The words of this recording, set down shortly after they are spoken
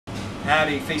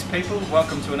Howdy Feast people,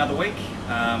 welcome to another week.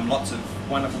 Lots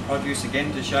of wonderful produce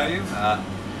again to show you.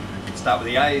 Start with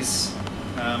the A's,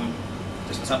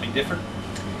 just for something different.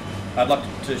 I'd like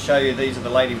to show you, these are the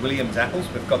Lady Williams apples.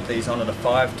 We've got these on at a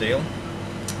 5 deal.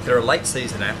 They're a late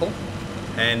season apple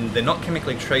and they're not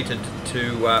chemically treated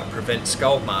to prevent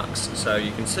scald marks. So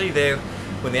you can see there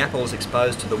when the apple is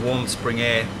exposed to the warm spring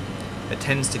air, it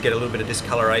tends to get a little bit of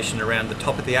discoloration around the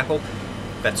top of the apple.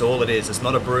 That's all it is. It's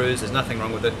not a bruise, there's nothing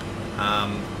wrong with it.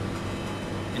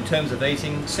 In terms of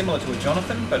eating, similar to a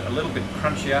Jonathan, but a little bit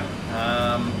crunchier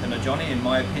than a Johnny in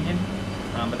my opinion.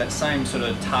 But that same sort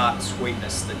of tart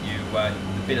sweetness that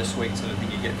the bittersweet sort of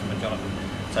thing you get from a Jonathan.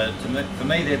 So for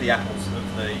me, they're the apples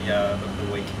of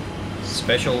the week.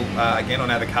 Special again on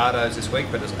avocados this week,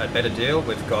 but a better deal.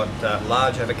 We've got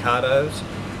large avocados,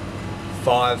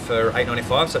 5 for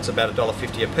 $8.95, so that's about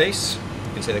 $1.50 a piece.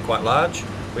 You can see they're quite large.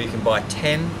 Where you can buy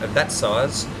 10 of that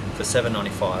size for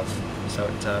 $7.95. So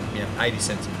it's 80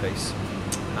 cents a piece.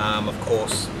 Of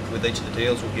course, with each of the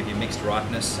deals, we'll give you mixed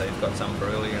ripeness, so you've got some for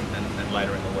earlier and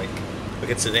later in the week. Look,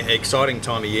 it's an exciting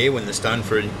time of year when the stone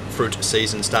fruit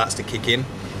season starts to kick in.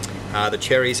 The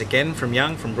cherries again from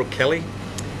Young, from Brooke Kelly,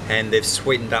 and they've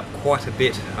sweetened up quite a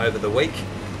bit over the week.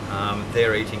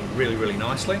 They're eating really, really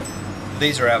nicely.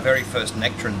 These are our very first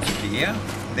nectarines of the year.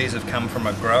 These have come from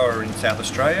a grower in South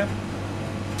Australia.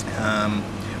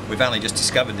 We've only just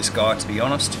discovered this guy, to be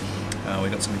honest. We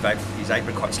got some of his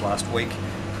apricots last week.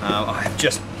 I have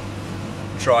just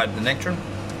tried the nectarine.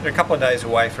 They're a couple of days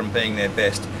away from being their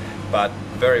best, but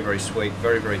very, very sweet,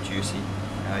 very, very juicy.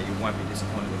 You won't be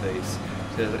disappointed with these.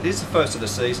 So it is the first of the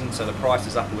season, so the price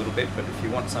is up a little bit, but if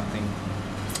you want something,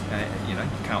 you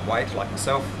can't wait, like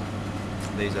myself,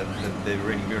 they're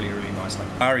really, really, really nice.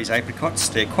 Ari's apricots,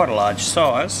 they're quite a large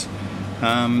size.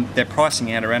 They're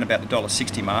pricing out around about the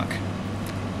 $1.60 mark,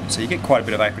 so you get quite a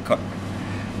bit of apricot.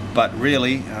 But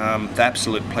really, the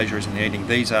absolute pleasure is in the eating.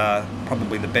 These are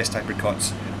probably the best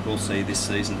apricots we'll see this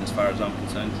season as far as I'm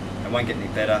concerned. They won't get any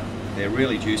better. They're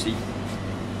really juicy.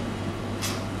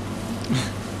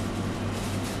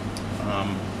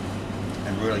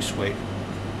 And really sweet.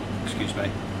 Excuse me.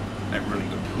 They're really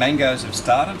good. Mangoes have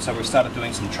started, so we've started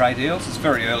doing some tray deals. It's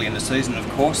very early in the season, of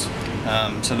course,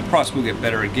 so the price will get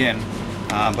better again.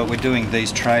 But we're doing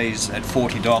these trays at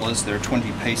 $40. There are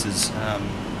 20 pieces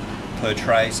per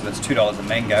tray, so that's $2 a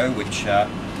mango, which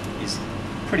is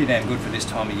pretty damn good for this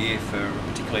time of year, for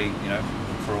particularly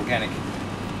for organic.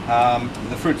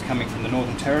 The fruit's coming from the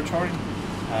Northern Territory.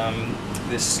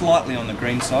 They're slightly on the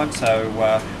green side, so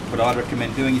what I'd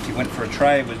recommend doing if you went for a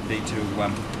tray would be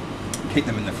to keep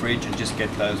them in the fridge and just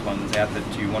get those ones out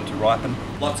that you want to ripen.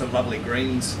 Lots of lovely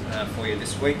greens for you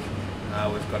this week.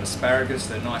 We've got asparagus,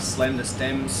 they're nice slender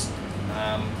stems.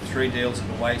 3 deals of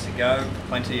the way to go.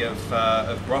 Plenty of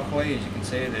broccoli, as you can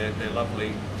see, they're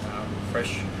lovely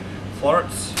fresh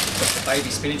florets. Got the baby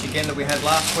spinach again that we had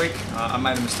last week. I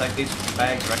made a mistake, these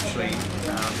bags are actually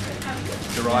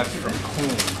derived from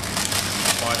corn,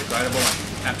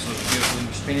 biodegradable, absolutely beautiful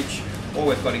English spinach. Or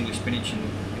we've got English spinach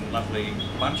in lovely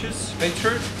bunches.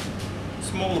 Beetroot,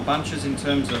 smaller bunches in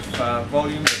terms of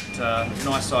volume, but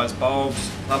nice sized bulbs,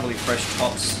 lovely fresh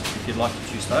tops if you'd like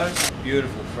to choose those.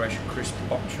 Beautiful fresh crisp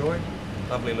bok choy,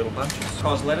 lovely little bunches.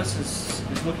 Cos lettuce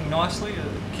is looking nicely.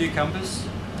 Cucumbers,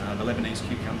 the Lebanese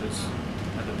cucumbers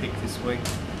at the pick this week.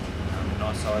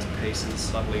 Nice sized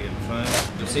pieces, lovely and firm.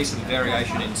 You'll see some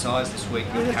variation in size this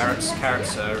week with carrots.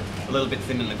 Carrots are a little bit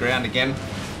thin in the ground again.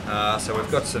 So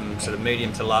we've got some sort of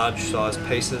medium to large size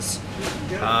pieces,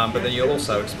 but then you'll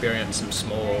also experience some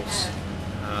smalls.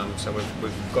 So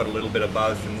we've got a little bit of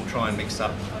both, and we'll try and mix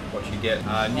up what you get.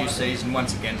 New season,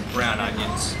 once again, brown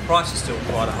onions. Price is still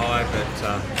quite high,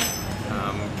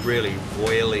 but really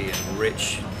oily and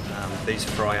rich. These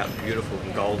fry up beautiful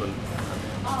and golden.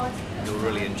 You'll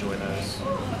really enjoy those.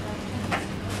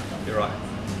 You're right.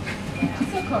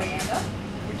 Also coriander.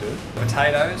 We do.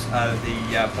 Potatoes are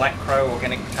the Black Crow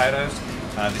organic potatoes.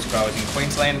 This grower's in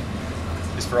Queensland.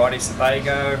 This variety is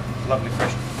Sebago, lovely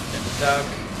fresh dug,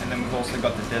 and then we've also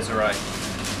got the Desiree.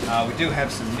 We do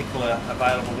have some Nicola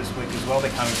available this week as well.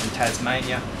 They're coming from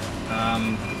Tasmania,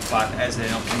 but as they're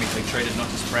not chemically treated not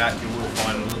to sprout, you will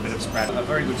find a little bit of sprout. A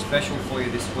very good special for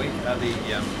you this week are the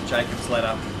Jacob's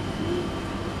Ladder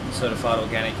certified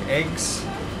organic eggs.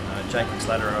 Jacob's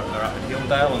Ladder are up at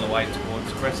Hilldale on the way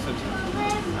towards Cresford.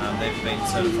 They've been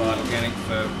certified organic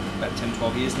for about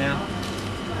 10-12 years now.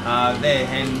 Their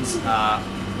hens are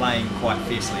laying quite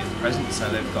fiercely at present, so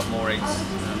they've got more eggs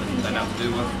than they know what to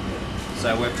do with.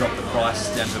 So we've dropped the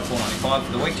price down to $4.95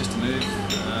 for the week, just to move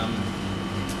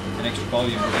an extra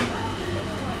volume within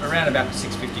around about the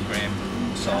 650 gram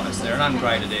size. They're an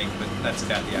ungraded egg, but that's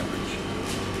about the average.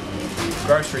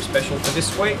 grocery special for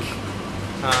this week,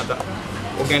 the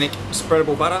organic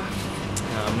spreadable butter.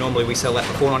 Normally we sell that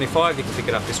for $4.95, you can pick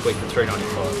it up this week for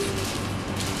 $3.95.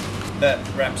 That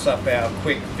wraps up our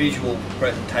quick visual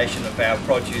presentation of our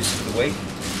produce for the week.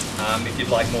 If you'd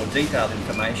like more detailed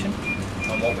information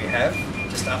on what we have,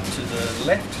 just up to the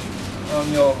left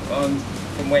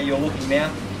from where you're looking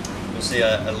now, you'll see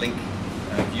a link,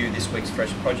 view this week's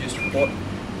fresh produce report.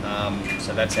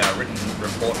 So that's our written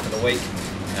report for the week.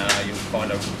 You'll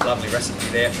find a lovely recipe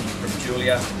there from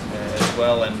Julia as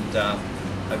well, and a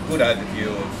good overview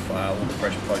of all the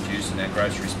fresh produce and our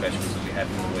grocery specials that we have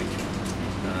for the week.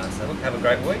 So look, have a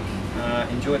great week,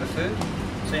 enjoy the food,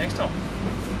 see you next time.